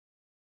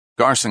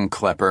Garson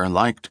Klepper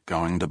liked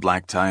going to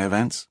black tie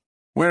events.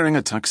 Wearing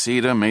a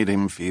tuxedo made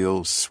him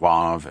feel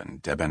suave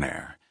and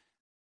debonair.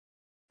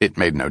 It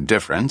made no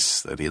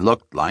difference that he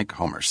looked like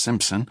Homer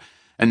Simpson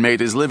and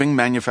made his living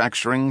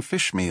manufacturing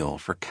fish meal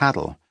for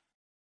cattle.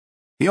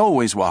 He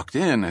always walked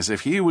in as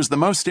if he was the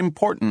most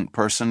important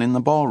person in the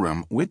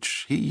ballroom,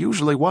 which he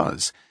usually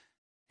was.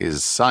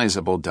 His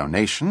sizable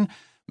donation,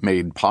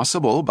 made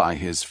possible by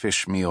his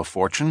fish meal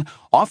fortune,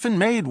 often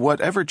made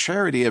whatever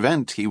charity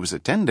event he was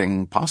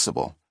attending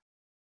possible.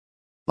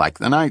 Like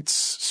the night's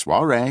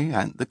soiree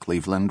at the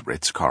Cleveland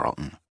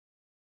Ritz-Carlton.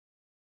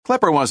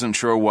 Klepper wasn't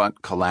sure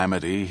what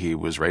calamity he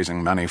was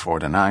raising money for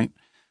tonight.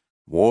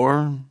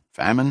 War,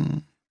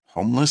 famine,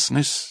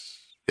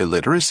 homelessness,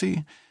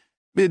 illiteracy.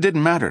 It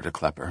didn't matter to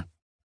Klepper.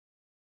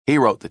 He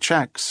wrote the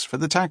checks for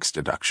the tax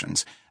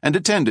deductions and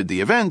attended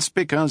the events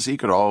because he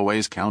could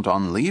always count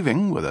on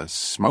leaving with a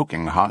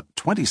smoking hot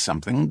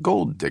 20-something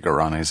gold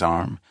digger on his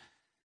arm.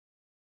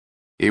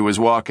 He was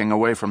walking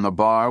away from the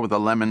bar with a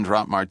lemon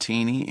drop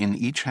martini in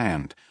each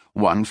hand,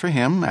 one for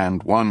him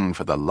and one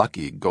for the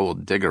lucky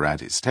gold digger at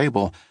his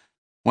table,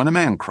 when a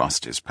man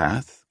crossed his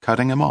path,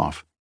 cutting him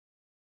off.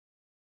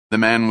 The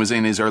man was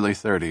in his early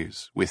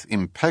 30s, with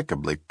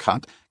impeccably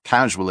cut,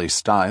 casually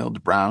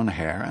styled brown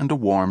hair and a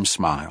warm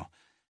smile.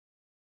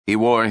 He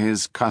wore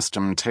his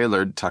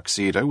custom-tailored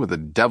tuxedo with a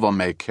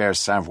devil-may-care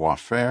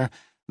savoir-faire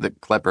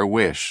that Klepper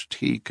wished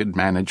he could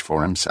manage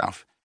for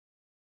himself.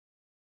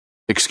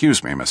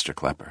 "Excuse me, Mr.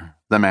 Klepper,"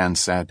 the man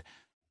said.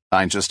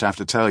 "I just have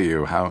to tell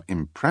you how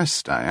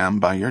impressed I am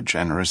by your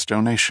generous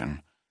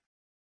donation."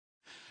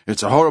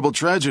 "It's a horrible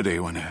tragedy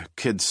when a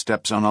kid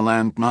steps on a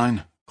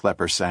landmine,"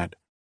 Klepper said.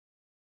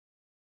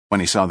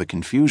 When he saw the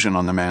confusion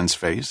on the man's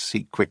face,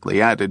 he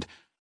quickly added,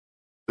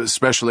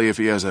 "Especially if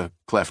he has a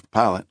cleft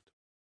palate."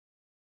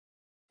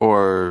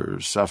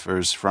 "Or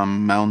suffers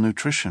from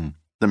malnutrition,"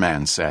 the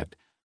man said,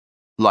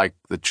 "like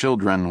the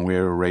children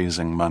we're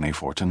raising money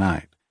for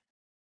tonight."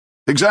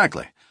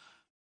 "Exactly.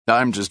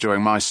 I'm just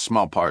doing my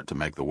small part to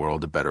make the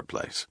world a better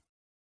place."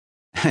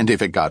 And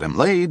if it got him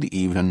laid,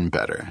 even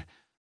better.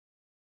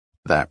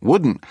 That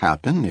wouldn't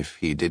happen if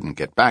he didn't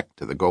get back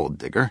to the gold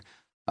digger,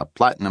 a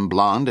platinum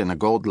blonde in a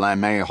gold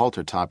lame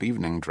halter-top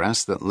evening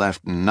dress that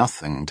left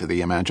nothing to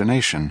the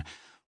imagination.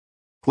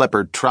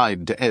 Klepper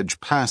tried to edge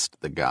past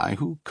the guy,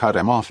 who cut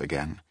him off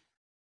again.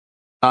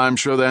 "I'm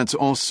sure that's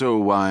also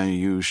why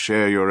you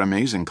share your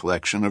amazing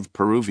collection of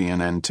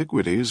Peruvian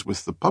antiquities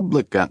with the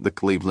public at the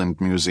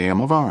Cleveland Museum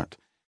of Art."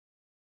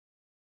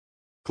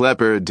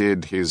 Klepper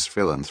did his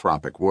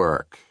philanthropic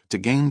work to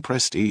gain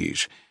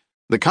prestige,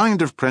 the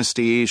kind of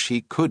prestige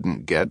he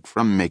couldn't get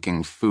from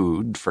making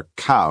food for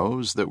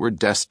cows that were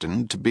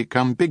destined to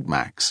become Big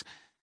Macs.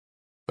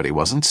 But he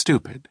wasn't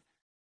stupid.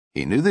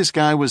 He knew this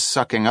guy was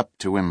sucking up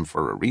to him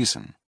for a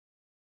reason.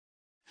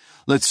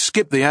 "Let's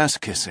skip the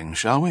ass-kissing,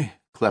 shall we?"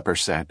 Klepper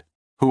said.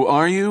 "Who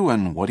are you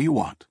and what do you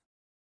want?"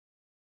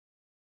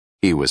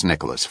 He was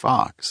Nicholas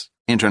Fox,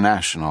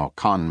 international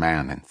con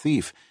man and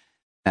thief,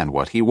 and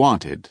what he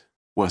wanted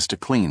was to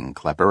clean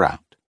Klepper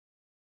out.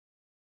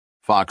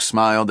 Fox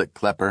smiled at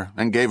Klepper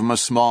and gave him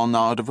a small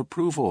nod of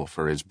approval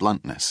for his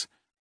bluntness.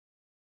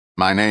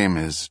 "My name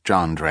is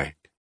John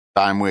Drake.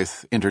 I'm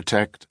with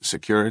Intertect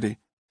Security.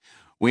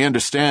 We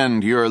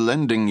understand you're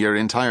lending your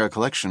entire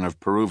collection of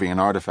Peruvian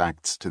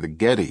artifacts to the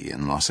Getty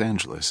in Los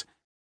Angeles.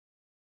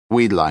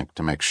 We'd like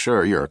to make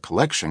sure your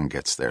collection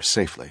gets there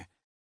safely."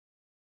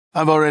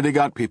 "I've already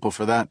got people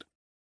for that."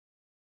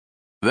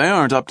 "They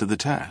aren't up to the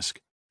task.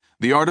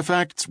 The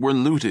artifacts were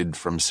looted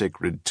from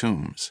sacred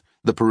tombs.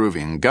 The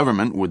Peruvian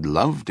government would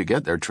love to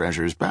get their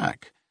treasures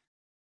back.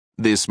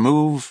 This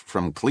move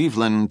from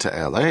Cleveland to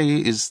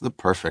L.A. is the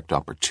perfect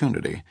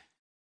opportunity.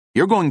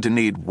 You're going to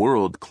need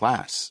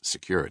world-class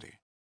security."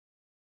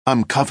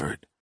 "I'm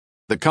covered.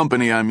 The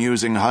company I'm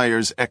using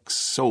hires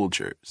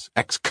ex-soldiers,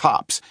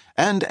 ex-cops,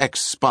 and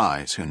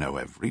ex-spies who know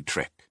every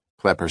trick,"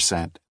 Klepper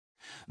said.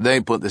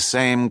 "They put the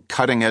same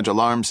cutting-edge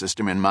alarm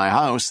system in my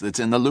house that's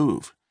in the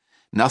Louvre.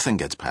 Nothing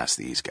gets past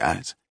these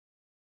guys.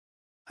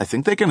 I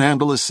think they can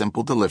handle a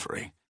simple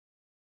delivery."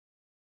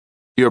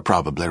 "You're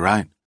probably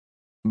right.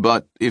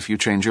 But if you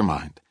change your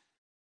mind,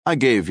 I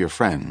gave your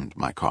friend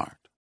my card."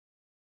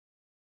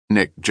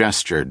 Nick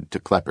gestured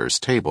to Klepper's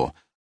table,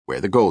 where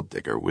the gold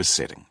digger was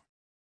sitting.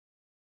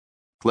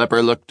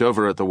 Klepper looked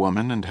over at the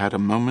woman and had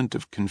a moment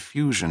of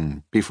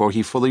confusion before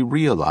he fully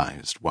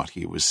realized what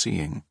he was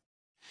seeing.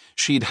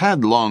 She'd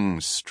had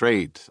long,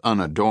 straight,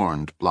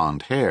 unadorned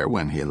blonde hair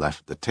when he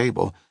left the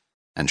table,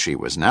 and she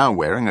was now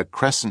wearing a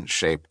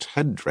crescent-shaped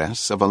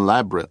headdress of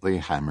elaborately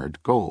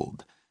hammered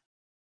gold.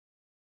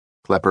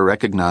 Klepper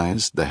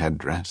recognized the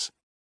headdress.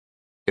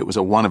 It was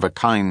a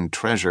one-of-a-kind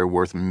treasure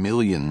worth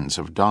millions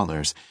of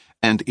dollars,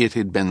 and it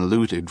had been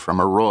looted from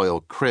a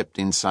royal crypt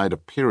inside a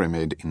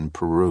pyramid in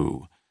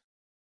Peru.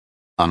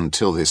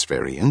 Until this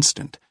very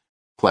instant,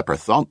 Klepper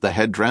thought the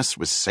headdress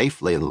was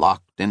safely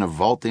locked in a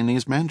vault in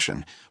his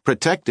mansion,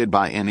 protected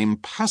by an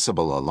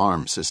impassable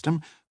alarm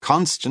system,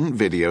 constant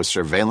video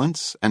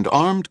surveillance, and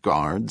armed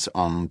guards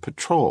on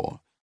patrol.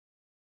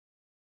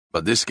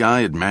 but this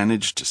guy had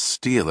managed to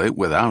steal it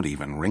without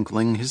even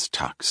wrinkling his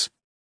tux.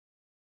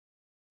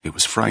 It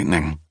was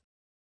frightening,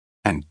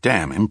 and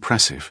damn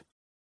impressive.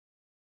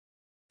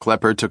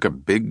 Klepper took a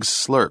big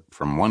slurp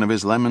from one of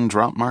his lemon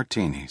drop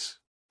martinis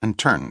and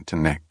turned to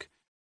Nick.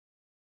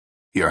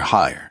 "You're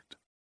hired."